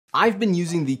I've been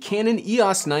using the Canon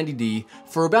EOS 90D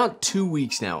for about 2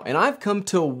 weeks now, and I've come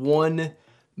to one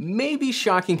maybe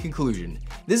shocking conclusion.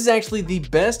 This is actually the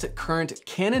best current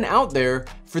Canon out there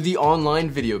for the online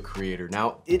video creator.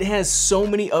 Now, it has so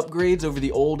many upgrades over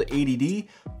the old 80D,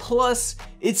 plus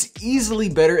it's easily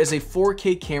better as a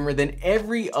 4K camera than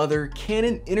every other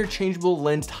Canon interchangeable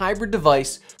lensed hybrid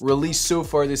device released so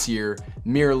far this year,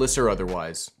 mirrorless or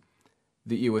otherwise.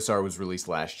 The EOS R was released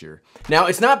last year. Now,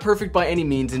 it's not perfect by any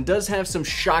means and does have some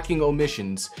shocking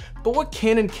omissions, but what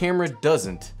Canon camera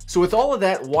doesn't? So with all of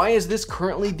that, why is this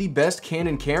currently the best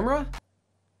Canon camera?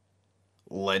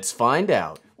 Let's find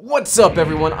out. What's up,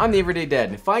 everyone? I'm the Everyday Dad,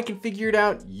 and if I can figure it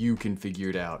out, you can figure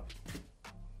it out.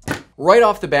 Right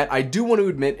off the bat, I do want to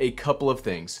admit a couple of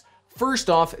things. First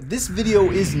off, this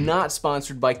video is not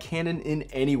sponsored by Canon in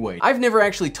any way. I've never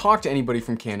actually talked to anybody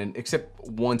from Canon except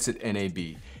once at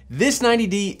NAB. This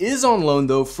 90D is on loan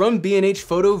though from B&H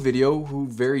Photo Video, who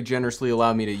very generously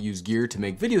allow me to use gear to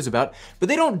make videos about, but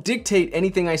they don't dictate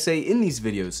anything I say in these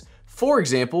videos. For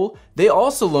example, they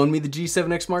also loaned me the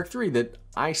G7X Mark III that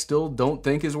I still don't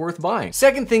think is worth buying.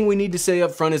 Second thing we need to say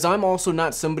up front is I'm also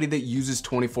not somebody that uses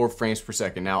 24 frames per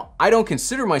second. Now, I don't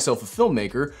consider myself a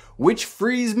filmmaker, which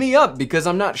frees me up because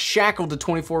I'm not shackled to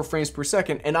 24 frames per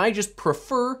second, and I just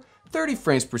prefer 30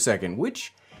 frames per second,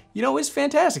 which, you know, is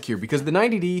fantastic here because the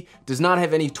 90D does not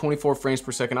have any 24 frames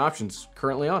per second options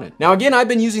currently on it. Now again, I've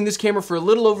been using this camera for a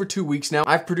little over 2 weeks now.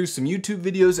 I've produced some YouTube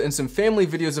videos and some family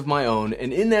videos of my own,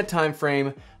 and in that time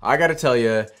frame, I gotta tell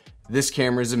you, this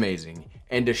camera is amazing.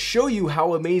 And to show you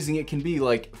how amazing it can be,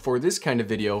 like for this kind of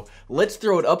video, let's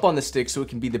throw it up on the stick so it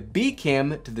can be the B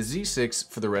cam to the Z6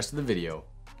 for the rest of the video.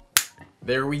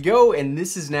 There we go, and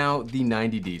this is now the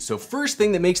 90D. So first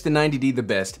thing that makes the 90D the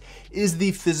best is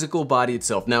the physical body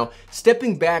itself. Now,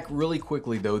 stepping back really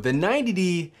quickly though, the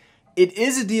 90D, it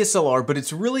is a DSLR, but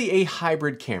it's really a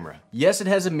hybrid camera. Yes, it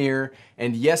has a mirror,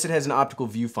 and yes, it has an optical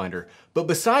viewfinder. But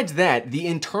besides that, the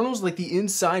internals, like the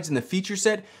insides and the feature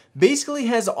set, basically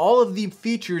has all of the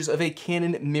features of a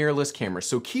Canon mirrorless camera.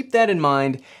 So keep that in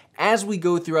mind as we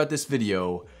go throughout this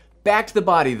video. Back to the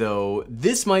body though,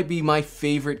 this might be my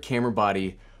favorite camera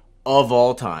body of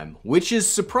all time, which is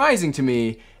surprising to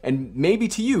me and maybe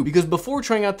to you, because before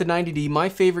trying out the 90D, my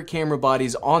favorite camera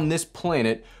bodies on this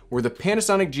planet were the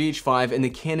Panasonic GH5 and the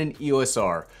Canon EOS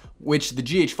R, which the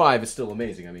GH5 is still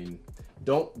amazing. I mean,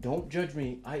 don't judge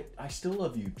me. I still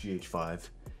love you, GH5.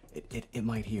 It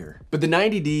might here. But the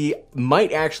 90D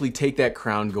might actually take that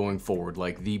crown going forward.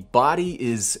 Like, the body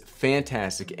is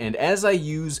fantastic, and as I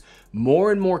use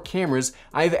more and more cameras,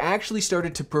 I've actually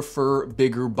started to prefer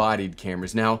bigger bodied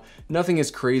cameras. Now, nothing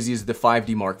as crazy as the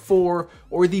 5D Mark IV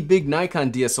or the big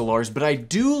Nikon DSLRs, but I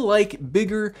do like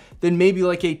bigger than maybe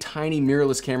like a tiny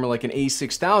mirrorless camera like an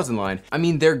A6000 line. I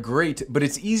mean, they're great, but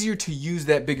it's easier to use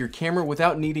that bigger camera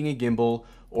without needing a gimbal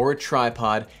or a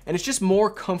tripod, and it's just more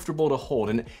comfortable to hold,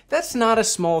 and that's not a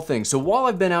small thing. So while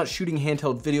I've been out shooting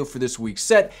handheld video for this week's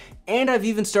set, and I've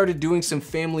even started doing some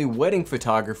family wedding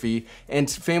photography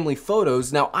and family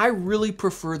photos, now I really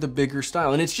prefer the bigger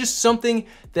style, and it's just something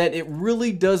that it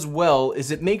really does well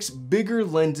is it makes bigger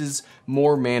lenses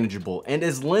more manageable, and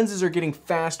as lenses are getting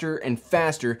faster and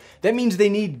faster, that means they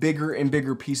need bigger and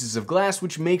bigger pieces of glass,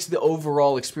 which makes the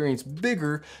overall experience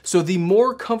bigger. So the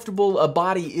more comfortable a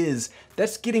body is,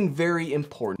 that's getting very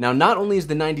important. Now, not only is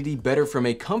the 90D better from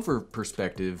a comfort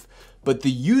perspective, but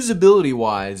the usability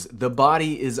wise, the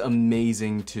body is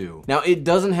amazing too. Now, it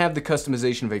doesn't have the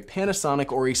customization of a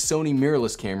Panasonic or a Sony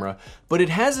mirrorless camera, but it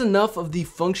has enough of the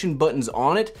function buttons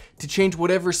on it to change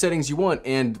whatever settings you want.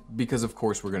 And because of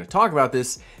course we're gonna talk about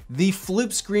this, the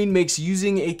flip screen makes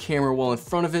using a camera while in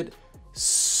front of it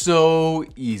so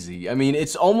easy. I mean,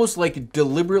 it's almost like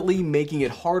deliberately making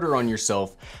it harder on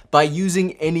yourself by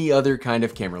using any other kind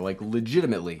of camera, like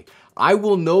legitimately. I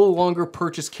will no longer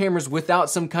purchase cameras without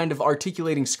some kind of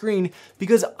articulating screen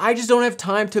because I just don't have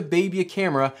time to baby a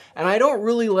camera, and I don't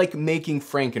really like making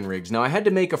Frankenrigs. Now, I had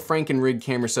to make a Frankenrig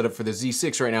camera setup for the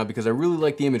Z6 right now because I really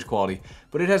like the image quality,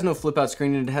 but it has no flip out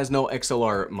screen and it has no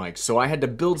XLR mics, so I had to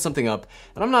build something up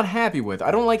and I'm not happy with.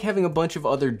 I don't like having a bunch of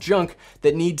other junk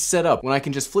that needs set up when I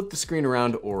can just flip the screen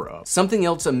around or up. Something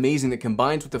else amazing that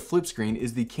combines with the flip screen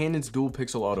is the Canon's dual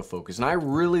pixel autofocus, and I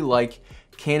really like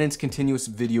Canon's continuous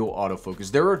video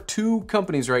autofocus. There are two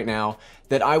companies right now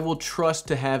that I will trust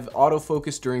to have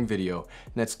autofocus during video,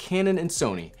 and that's Canon and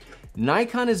Sony.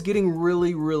 Nikon is getting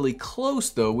really close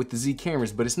though with the Z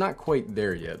cameras, but it's not quite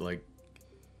there yet. Like,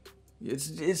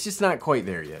 it's just not quite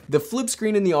there yet. The flip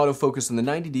screen and the autofocus on the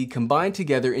 90D combine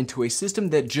together into a system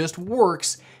that just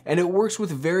works, and it works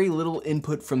with very little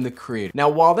input from the creator. Now,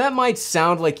 while that might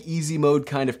sound like easy mode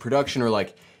kind of production or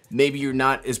like Maybe you're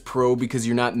not as pro because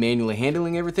you're not manually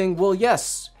handling everything. Well,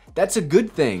 yes, that's a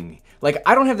good thing. Like,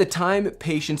 I don't have the time,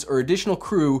 patience, or additional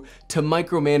crew to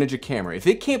micromanage a camera. If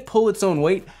it can't pull its own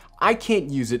weight, I can't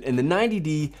use it, and the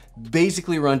 90D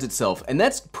basically runs itself, and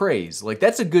that's praise. Like,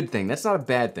 that's a good thing, that's not a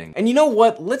bad thing. And you know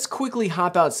what? Let's quickly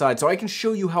hop outside so I can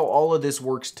show you how all of this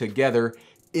works together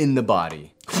in the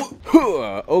body.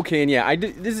 Okay, and yeah,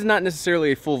 this is not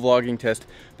necessarily a full vlogging test,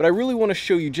 but I really want to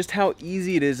show you just how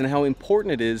easy it is and how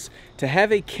important it is to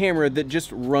have a camera that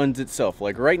just runs itself.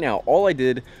 Like right now, all I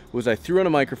did was I threw on a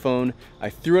microphone, I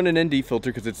threw on an ND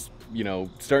filter because it's, you know,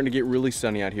 starting to get really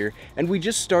sunny out here, and we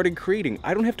just started creating.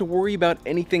 I don't have to worry about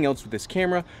anything else with this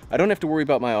camera. I don't have to worry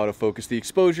about my autofocus. The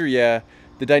exposure, yeah,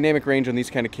 the dynamic range on these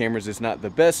kind of cameras is not the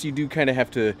best. You do kind of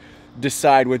have to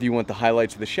decide whether you want the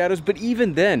highlights or the shadows, but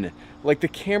even then, like, the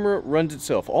camera runs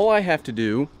itself. All I have to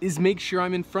do is make sure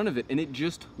I'm in front of it, and it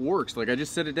just works. Like, I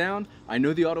just set it down, I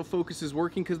know the autofocus is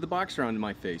working because the box around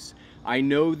my face. I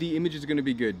know the image is going to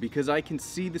be good because I can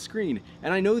see the screen,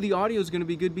 and I know the audio is going to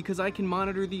be good because I can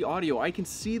monitor the audio. I can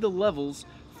see the levels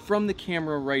from the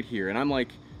camera right here, and I'm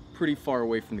like pretty far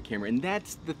away from the camera, and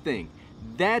that's the thing.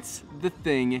 That's the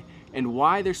thing. And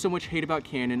why there's so much hate about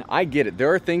Canon. I get it.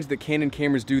 There are things that Canon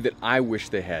cameras do that I wish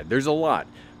they had. There's a lot.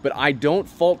 But I don't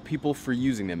fault people for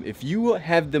using them. If you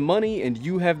have the money and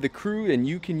you have the crew and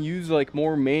you can use like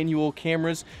more manual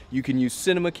cameras, you can use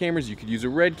cinema cameras, you could use a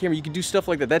red camera, you can do stuff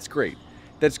like that. That's great.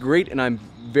 That's great, and I'm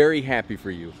very happy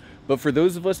for you. But for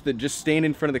those of us that just stand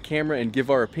in front of the camera and give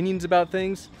our opinions about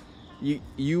things,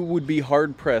 you would be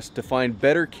hard pressed to find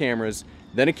better cameras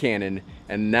than a Canon.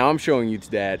 And now I'm showing you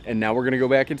that, and now we're gonna go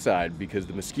back inside because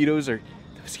the mosquitoes are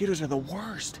the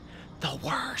worst. The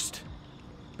worst.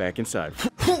 Back inside.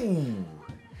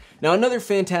 Now, another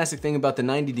fantastic thing about the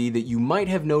 90D that you might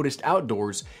have noticed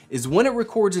outdoors is when it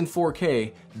records in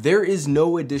 4K, there is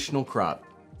no additional crop.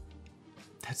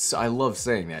 I love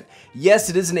saying that. Yes,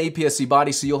 it is an APS-C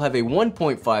body, so you'll have a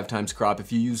 1.5 times crop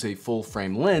if you use a full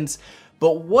frame lens.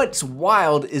 But what's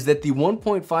wild is that the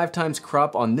 1.5 times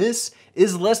crop on this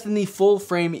is less than the full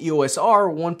frame EOS R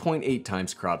 1.8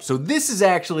 times crop. So this is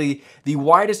actually the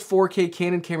widest 4K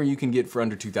Canon camera you can get for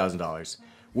under $2,000,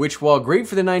 which, while great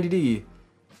for the 90D,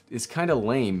 is kind of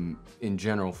lame in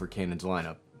general for Canon's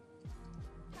lineup.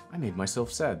 I made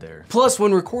myself sad there. Plus,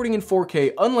 when recording in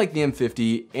 4K, unlike the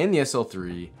M50 and the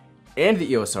SL3 and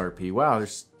the EOS RP, wow,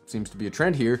 there's seems to be a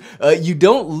trend here, you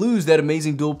don't lose that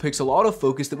amazing dual pixel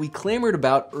autofocus that we clamored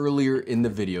about earlier in the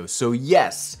video. So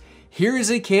yes, here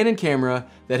is a Canon camera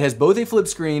that has both a flip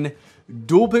screen,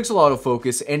 dual pixel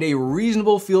autofocus, and a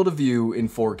reasonable field of view in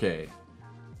 4K.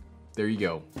 There you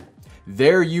go.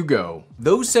 There you go.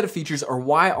 Those set of features are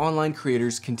why online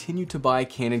creators continue to buy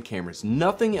Canon cameras.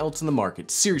 Nothing else in the market,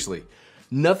 seriously.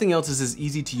 Nothing else is as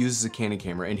easy to use as a Canon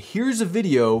camera, and here's a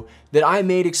video that I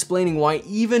made explaining why,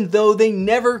 even though they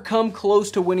never come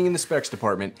close to winning in the specs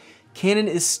department, Canon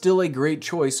is still a great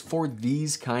choice for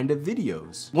these kind of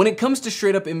videos. When it comes to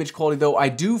straight up image quality though, I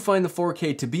do find the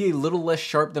 4K to be a little less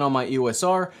sharp than on my EOS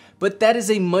R, but that is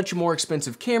a much more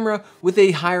expensive camera with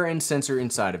a higher end sensor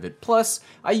inside of it. Plus,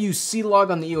 I use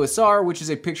C-Log on the EOS R, which is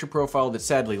a picture profile that's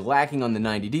sadly lacking on the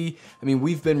 90D. I mean,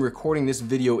 we've been recording this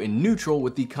video in neutral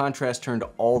with the contrast turned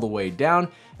all the way down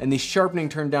and the sharpening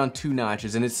turned down 2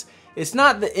 notches, and it's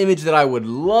not the image that I would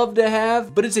love to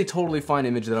have, but it's a totally fine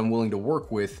image that I'm willing to work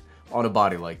with on a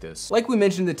body like this. Like we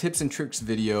mentioned in the tips and tricks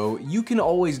video, you can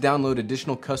always download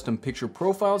additional custom picture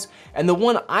profiles, and the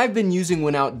one I've been using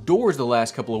when outdoors the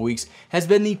last couple of weeks has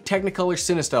been the Technicolor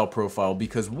Cinestyle profile,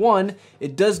 because one,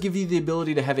 it does give you the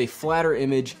ability to have a flatter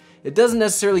image. It doesn't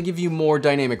necessarily give you more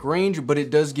dynamic range, but it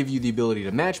does give you the ability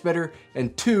to match better,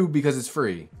 and two, because it's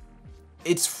free.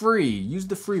 It's free, use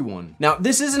the free one. Now,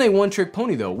 this isn't a one-trick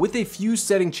pony though. With a few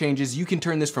setting changes, you can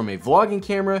turn this from a vlogging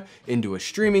camera, into a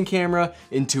streaming camera,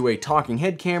 into a talking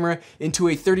head camera, into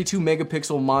a 32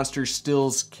 megapixel monster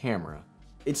stills camera.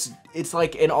 It's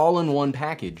like an all-in-one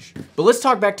package. But let's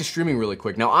talk back to streaming really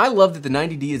quick. Now, I love that the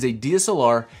 90D is a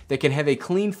DSLR that can have a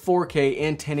clean 4K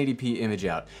and 1080p image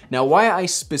out. Now, why I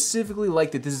specifically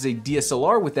like that this is a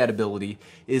DSLR with that ability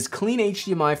is clean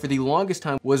HDMI for the longest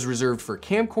time was reserved for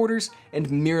camcorders and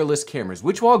mirrorless cameras,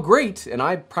 which, while great, and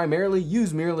I primarily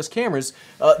use mirrorless cameras,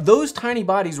 those tiny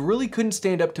bodies really couldn't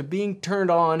stand up to being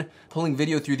turned on, pulling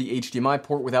video through the HDMI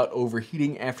port without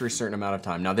overheating after a certain amount of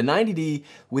time. Now, the 90D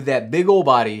with that big old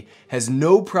body has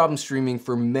no problem streaming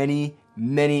for many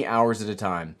hours at a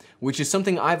time, which is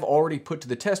something I've already put to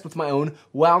the test with my own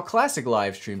WoW Classic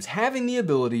live streams. Having the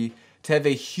ability to have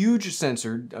a huge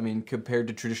sensor, I mean, compared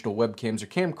to traditional webcams or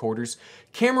camcorders,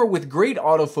 camera with great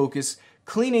autofocus,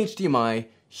 clean HDMI,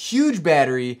 huge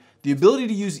battery, The ability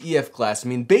to use EF glass, I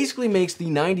mean, basically makes the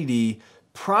 90D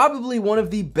probably one of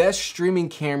the best streaming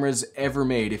cameras ever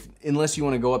made, unless you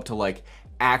want to go up to like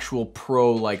actual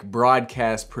pro, like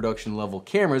broadcast production level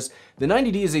cameras. The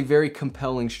 90D is a very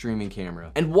compelling streaming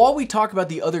camera. And while we talk about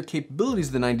the other capabilities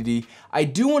of the 90D, I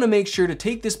do want to make sure to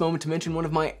take this moment to mention one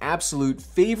of my absolute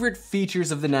favorite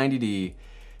features of the 90D.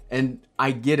 And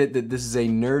I get it that this is a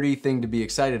nerdy thing to be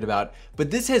excited about,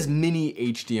 but this has mini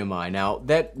HDMI. Now,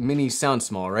 that mini sounds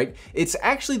small, right? It's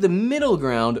actually the middle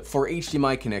ground for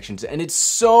HDMI connections, and it's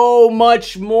so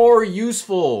much more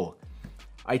useful.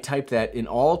 I typed that in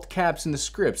all caps in the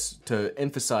scripts to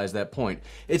emphasize that point.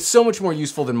 It's so much more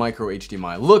useful than micro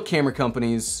HDMI. Look, camera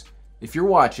companies, if you're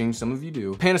watching, some of you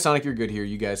do. Panasonic, you're good here.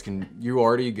 You guys you're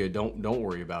already good. Don't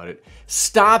worry about it.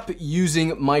 Stop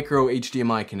using micro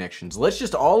HDMI connections. Let's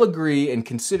just all agree and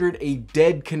consider it a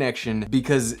dead connection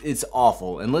because it's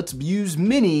awful. And let's use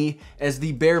mini as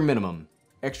the bare minimum.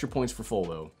 Extra points for full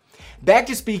though. Back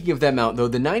to speaking of that mount though,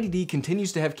 the 90D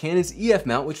continues to have Canon's EF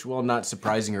mount, which, while not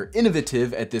surprising or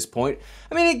innovative at this point,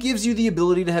 I mean, it gives you the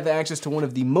ability to have access to one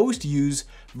of the most used,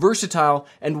 versatile,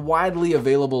 and widely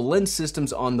available lens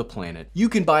systems on the planet. You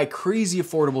can buy crazy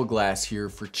affordable glass here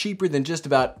for cheaper than just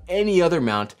about any other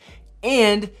mount,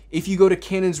 and if you go to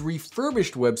Canon's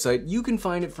refurbished website, you can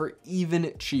find it for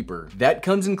even cheaper. That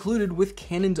comes included with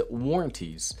Canon's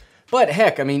warranties. But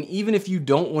heck, I mean, even if you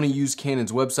don't want to use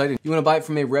Canon's website and you want to buy it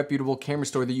from a reputable camera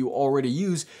store that you already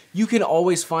use, you can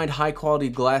always find high quality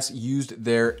glass used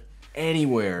there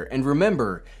anywhere. And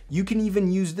remember, you can even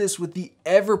use this with the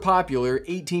ever popular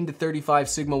 18 to 35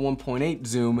 Sigma 1.8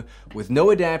 zoom with no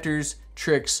adapters,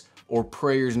 tricks, or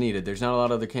prayers needed. There's not a lot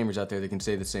of other cameras out there that can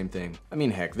say the same thing. I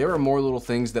mean, heck, there are more little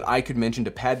things that I could mention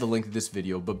to pad the length of this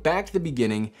video, but back to the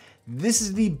beginning, this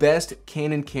is the best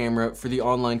Canon camera for the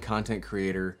online content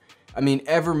creator, I mean,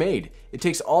 ever made. It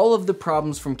takes all of the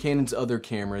problems from Canon's other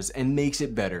cameras and makes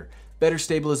it better. Better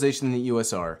stabilization than the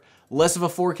EOS R. Less of a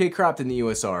 4K crop than the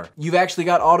EOS R. You've actually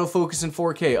got autofocus in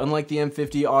 4K, unlike the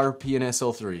M50 RP and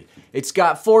SL3. It's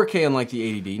got 4K unlike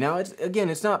the 80D. Now,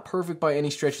 it's not perfect by any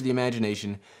stretch of the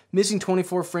imagination. Missing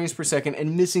 24 frames per second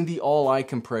and missing the all-eye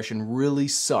compression really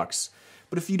sucks.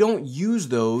 But if you don't use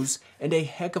those, and a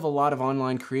heck of a lot of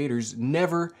online creators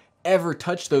never ever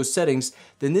touch those settings,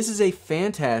 then this is a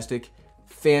fantastic,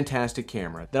 fantastic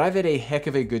camera that I've had a heck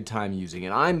of a good time using,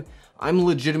 and I'm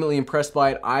legitimately impressed by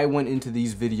it. I went into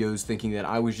these videos thinking that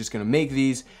I was just gonna make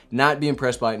these, not be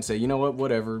impressed by it and say, you know what,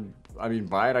 whatever, I mean,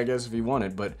 buy it, I guess, if you want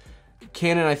it, but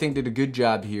Canon, I think, did a good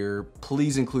job here.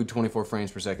 Please include 24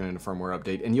 frames per second in a firmware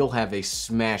update, and you'll have a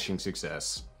smashing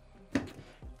success.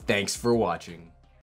 Thanks for watching.